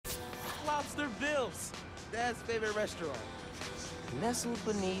Lobster Bill's, Dad's favorite restaurant. Nestled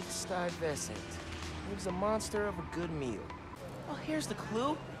beneath Stuyvesant lives a monster of a good meal. Oh, here's the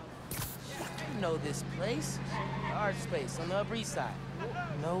clue. I know this place. The art space on the Upper East Side.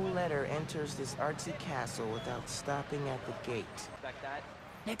 No letter enters this artsy castle without stopping at the gate. Like that.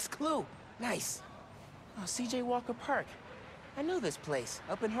 Next clue. Nice. Oh, C.J. Walker Park. I know this place,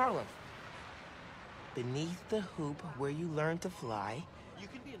 up in Harlem. Beneath the hoop where you learn to fly,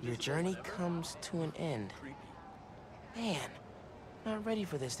 your journey comes to an end. Man, not ready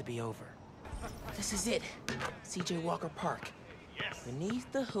for this to be over. This is it. C.J. Walker Park.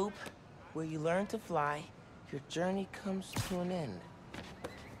 Beneath the hoop where you learn to fly, your journey comes to an end.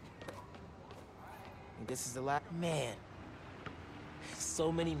 And this is the last... Man,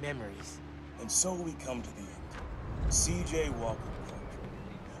 so many memories. And so we come to the end. C.J. Walker Park.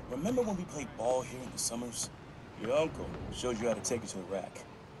 Remember when we played ball here in the summers? Your uncle showed you how to take it to the rack.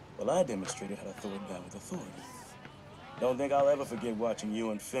 Well, I demonstrated how to throw it down with authority. Don't think I'll ever forget watching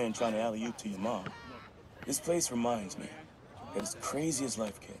you and Finn trying to alley-oop to your mom. This place reminds me that as crazy as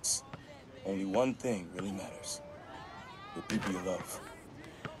life gets, only one thing really matters. The people you love.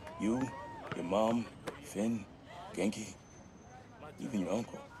 You, your mom, Finn, Genki, even your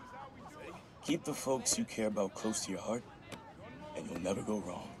uncle. Keep the folks you care about close to your heart, and you'll never go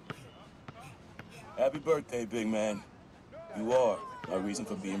wrong. Happy birthday, big man. You are my reason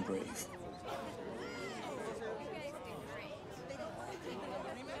for being brave.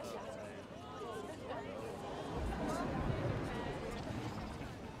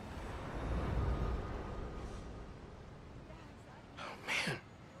 Oh, man.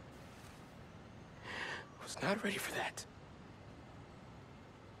 I was not ready for that.